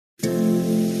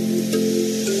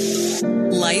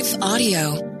Life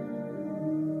Audio.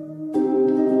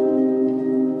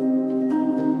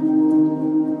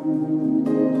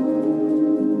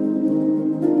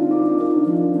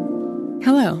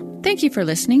 Hello. Thank you for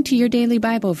listening to Your Daily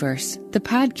Bible Verse, the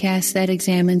podcast that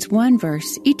examines one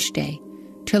verse each day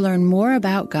to learn more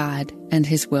about God and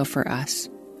His will for us.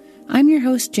 I'm your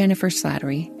host, Jennifer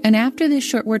Slattery, and after this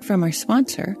short word from our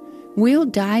sponsor, we'll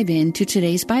dive into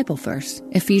today's Bible verse,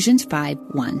 Ephesians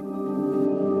 5:1.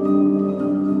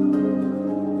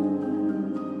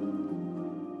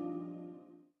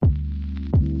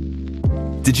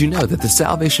 Did you know that the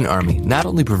Salvation Army not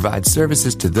only provides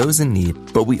services to those in need,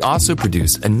 but we also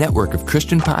produce a network of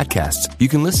Christian podcasts you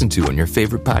can listen to on your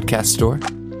favorite podcast store?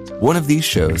 One of these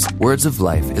shows, Words of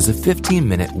Life, is a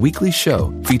 15-minute weekly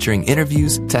show featuring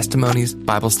interviews, testimonies,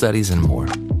 Bible studies, and more.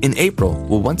 In April,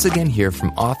 we'll once again hear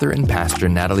from author and pastor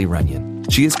Natalie Runyon.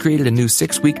 She has created a new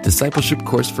 6-week discipleship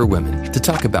course for women to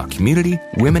talk about community,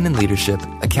 women in leadership,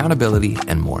 accountability,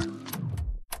 and more.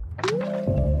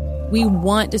 We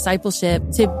want discipleship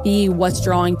to be what's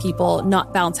drawing people,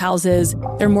 not bounce houses.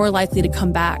 They're more likely to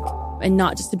come back and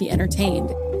not just to be entertained.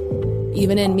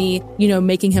 Even in me,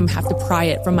 making him have to pry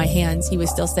it from my hands, he was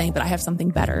still saying, but I have something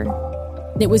better.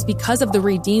 And it was because of the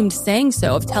redeemed saying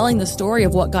so, of telling the story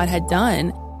of what God had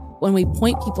done. When we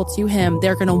point people to him,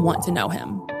 they're going to want to know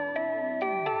him.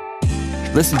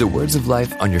 Listen to Words of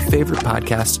Life on your favorite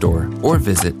podcast store or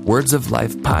visit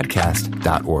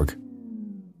wordsoflifepodcast.org.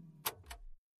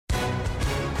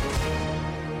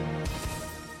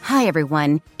 Hi,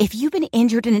 everyone. If you've been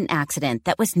injured in an accident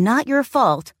that was not your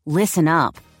fault, listen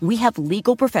up. We have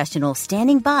legal professionals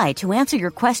standing by to answer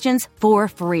your questions for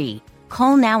free.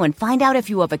 Call now and find out if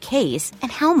you have a case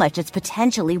and how much it's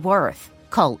potentially worth.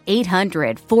 Call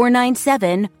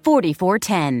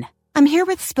 800-497-4410. I'm here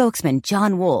with spokesman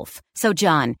John Wolf. So,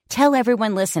 John, tell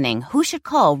everyone listening who should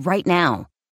call right now.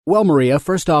 Well, Maria,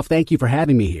 first off, thank you for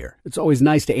having me here. It's always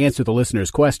nice to answer the listeners'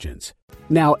 questions.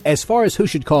 Now, as far as who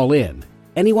should call in,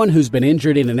 anyone who's been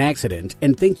injured in an accident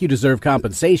and think you deserve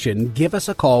compensation, give us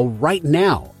a call right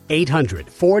now.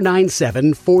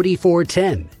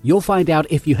 800-497-4410. You'll find out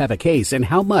if you have a case and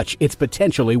how much it's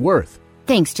potentially worth.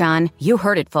 Thanks, John. You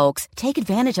heard it, folks. Take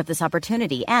advantage of this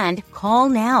opportunity and call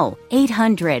now.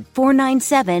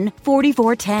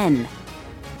 800-497-4410.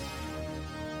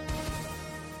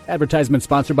 Advertisement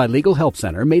sponsored by Legal Help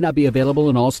Center, may not be available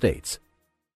in all states.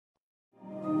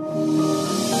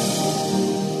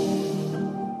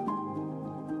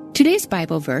 Today's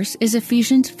Bible verse is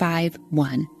Ephesians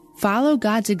 5:1. Follow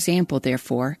God's example,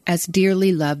 therefore, as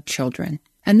dearly loved children.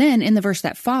 And then in the verse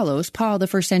that follows, Paul, the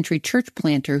first century church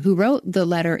planter who wrote the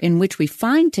letter in which we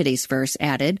find today's verse,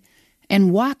 added,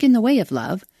 "And walk in the way of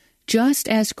love, just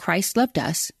as Christ loved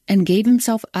us and gave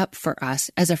himself up for us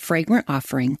as a fragrant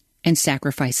offering and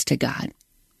sacrifice to God."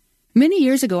 Many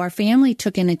years ago, our family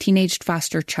took in a teenage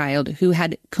foster child who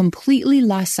had completely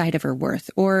lost sight of her worth,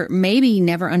 or maybe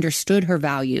never understood her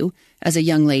value as a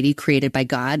young lady created by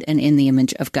God and in the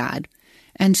image of God.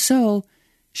 And so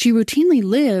she routinely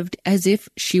lived as if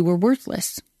she were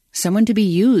worthless, someone to be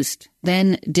used,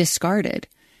 then discarded.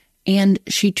 And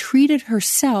she treated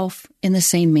herself in the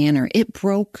same manner. It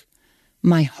broke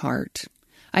my heart.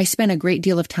 I spent a great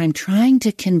deal of time trying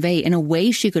to convey in a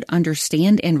way she could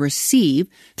understand and receive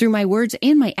through my words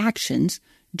and my actions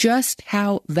just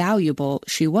how valuable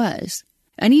she was.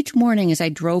 And each morning as I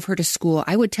drove her to school,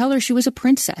 I would tell her she was a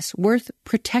princess worth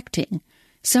protecting,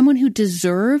 someone who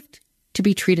deserved to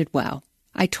be treated well.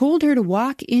 I told her to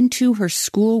walk into her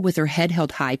school with her head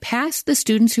held high, past the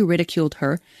students who ridiculed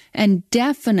her, and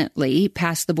definitely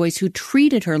past the boys who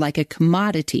treated her like a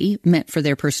commodity meant for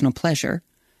their personal pleasure.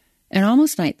 And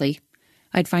almost nightly,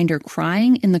 I'd find her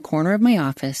crying in the corner of my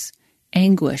office,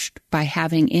 anguished by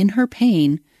having, in her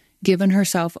pain, given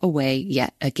herself away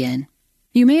yet again.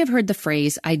 You may have heard the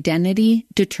phrase, identity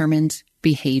determines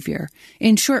behavior.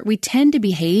 In short, we tend to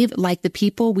behave like the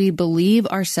people we believe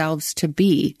ourselves to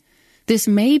be. This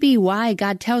may be why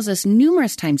God tells us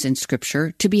numerous times in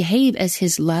Scripture to behave as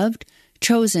His loved,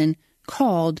 chosen,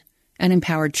 called, and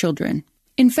empowered children.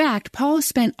 In fact, Paul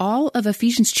spent all of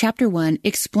Ephesians chapter 1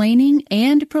 explaining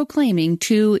and proclaiming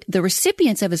to the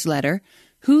recipients of his letter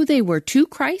who they were to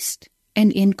Christ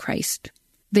and in Christ.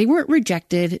 They weren't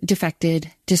rejected,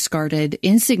 defected, discarded,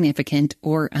 insignificant,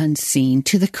 or unseen.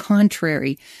 To the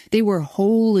contrary, they were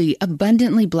wholly,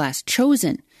 abundantly blessed,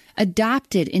 chosen,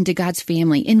 adopted into God's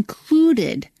family,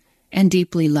 included, and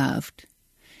deeply loved.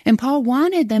 And Paul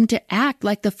wanted them to act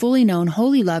like the fully known,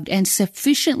 wholly loved, and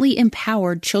sufficiently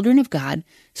empowered children of God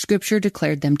Scripture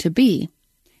declared them to be.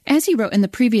 As he wrote in the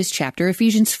previous chapter,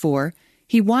 Ephesians 4,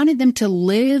 he wanted them to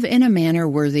live in a manner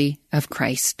worthy of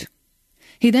Christ.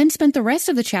 He then spent the rest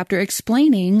of the chapter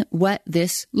explaining what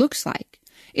this looks like.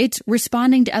 It's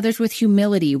responding to others with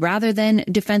humility rather than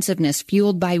defensiveness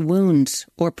fueled by wounds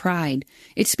or pride.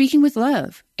 It's speaking with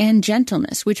love and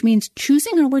gentleness, which means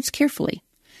choosing our words carefully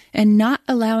and not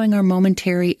allowing our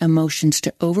momentary emotions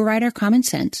to override our common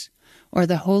sense or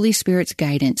the Holy Spirit's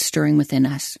guidance stirring within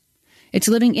us. It's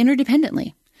living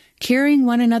interdependently, carrying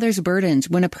one another's burdens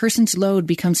when a person's load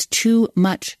becomes too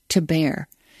much to bear,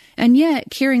 and yet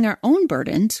carrying our own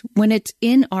burdens when it's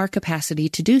in our capacity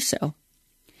to do so.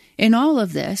 In all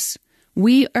of this,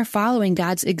 we are following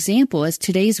God's example as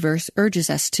today's verse urges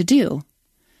us to do.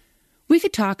 We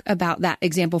could talk about that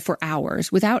example for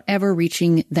hours without ever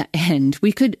reaching the end.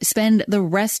 We could spend the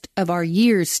rest of our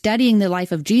years studying the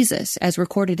life of Jesus as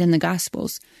recorded in the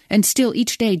Gospels, and still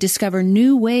each day discover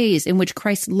new ways in which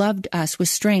Christ loved us with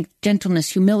strength,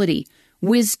 gentleness, humility,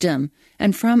 wisdom,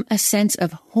 and from a sense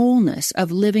of wholeness,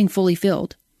 of living fully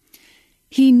filled.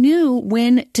 He knew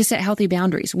when to set healthy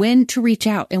boundaries, when to reach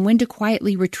out, and when to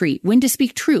quietly retreat, when to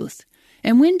speak truth,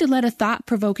 and when to let a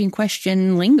thought-provoking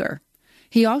question linger.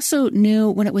 He also knew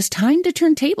when it was time to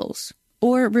turn tables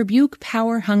or rebuke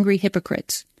power-hungry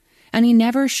hypocrites, and he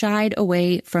never shied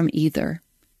away from either.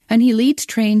 And he leads,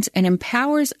 trains, and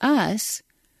empowers us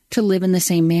to live in the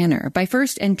same manner by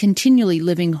first and continually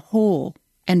living whole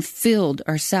and filled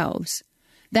ourselves.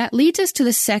 That leads us to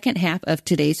the second half of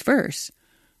today's verse.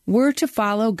 We're to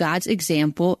follow God's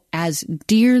example as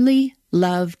dearly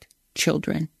loved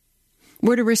children.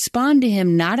 We're to respond to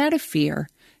him not out of fear,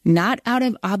 not out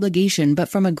of obligation, but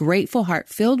from a grateful heart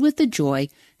filled with the joy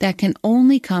that can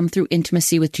only come through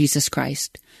intimacy with Jesus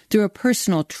Christ, through a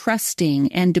personal,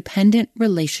 trusting, and dependent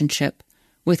relationship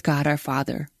with God our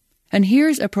Father. And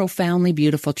here's a profoundly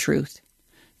beautiful truth.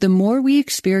 The more we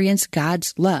experience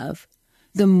God's love,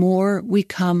 the more we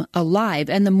come alive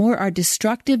and the more our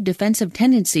destructive defensive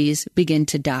tendencies begin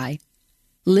to die.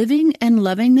 Living and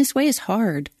loving this way is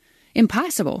hard,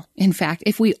 impossible, in fact,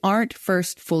 if we aren't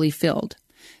first fully filled.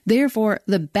 Therefore,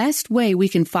 the best way we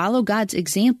can follow God's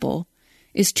example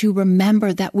is to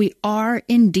remember that we are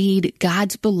indeed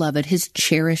God's beloved, his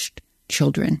cherished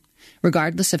children,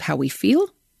 regardless of how we feel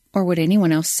or what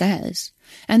anyone else says.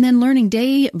 And then learning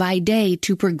day by day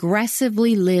to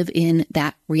progressively live in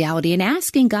that reality and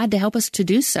asking God to help us to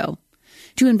do so,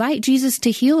 to invite Jesus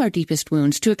to heal our deepest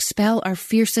wounds, to expel our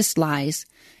fiercest lies,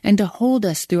 and to hold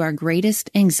us through our greatest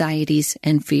anxieties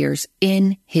and fears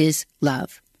in his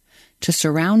love, to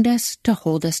surround us, to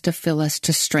hold us, to fill us,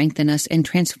 to strengthen us, and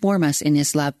transform us in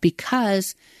his love,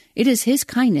 because it is his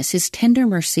kindness, his tender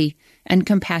mercy, and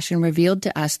compassion revealed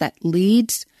to us that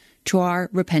leads to our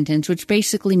repentance, which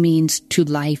basically means to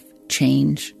life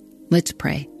change. Let's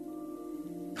pray.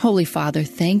 Holy Father,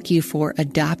 thank you for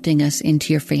adopting us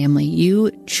into your family.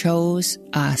 You chose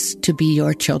us to be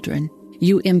your children.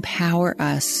 You empower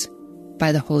us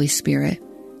by the Holy Spirit.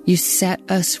 You set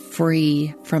us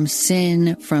free from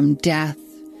sin, from death.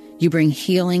 You bring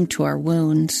healing to our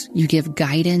wounds. You give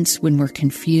guidance when we're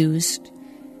confused.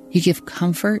 You give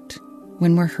comfort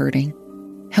when we're hurting.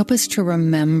 Help us to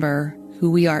remember who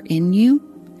we are in you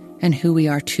and who we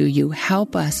are to you.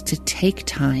 Help us to take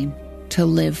time to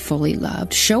live fully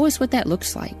loved. Show us what that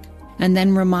looks like. And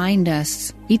then remind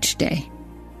us each day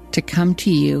to come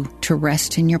to you, to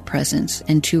rest in your presence,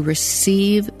 and to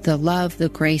receive the love, the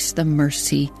grace, the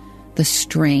mercy, the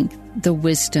strength, the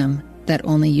wisdom that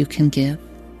only you can give.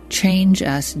 Change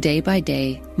us day by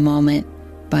day, moment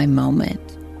by moment.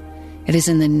 It is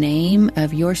in the name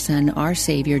of your Son, our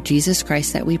Savior, Jesus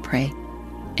Christ, that we pray.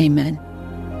 Amen.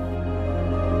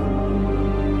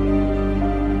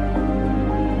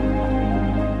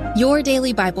 Your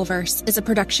Daily Bible Verse is a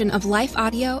production of Life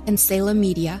Audio and Salem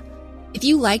Media. If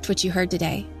you liked what you heard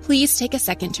today, please take a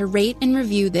second to rate and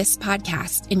review this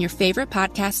podcast in your favorite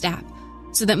podcast app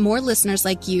so that more listeners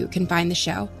like you can find the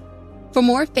show. For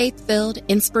more faith-filled,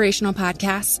 inspirational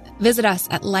podcasts, visit us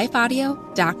at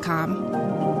lifeaudio.com.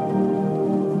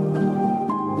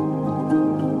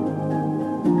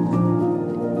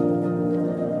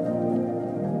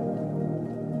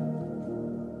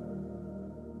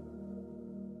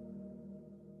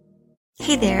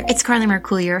 Hey there, it's Carly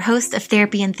Mercourier, host of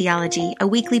Therapy and Theology, a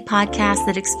weekly podcast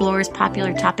that explores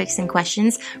popular topics and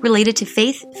questions related to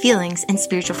faith, feelings, and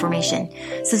spiritual formation.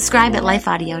 Subscribe at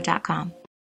lifeaudio.com.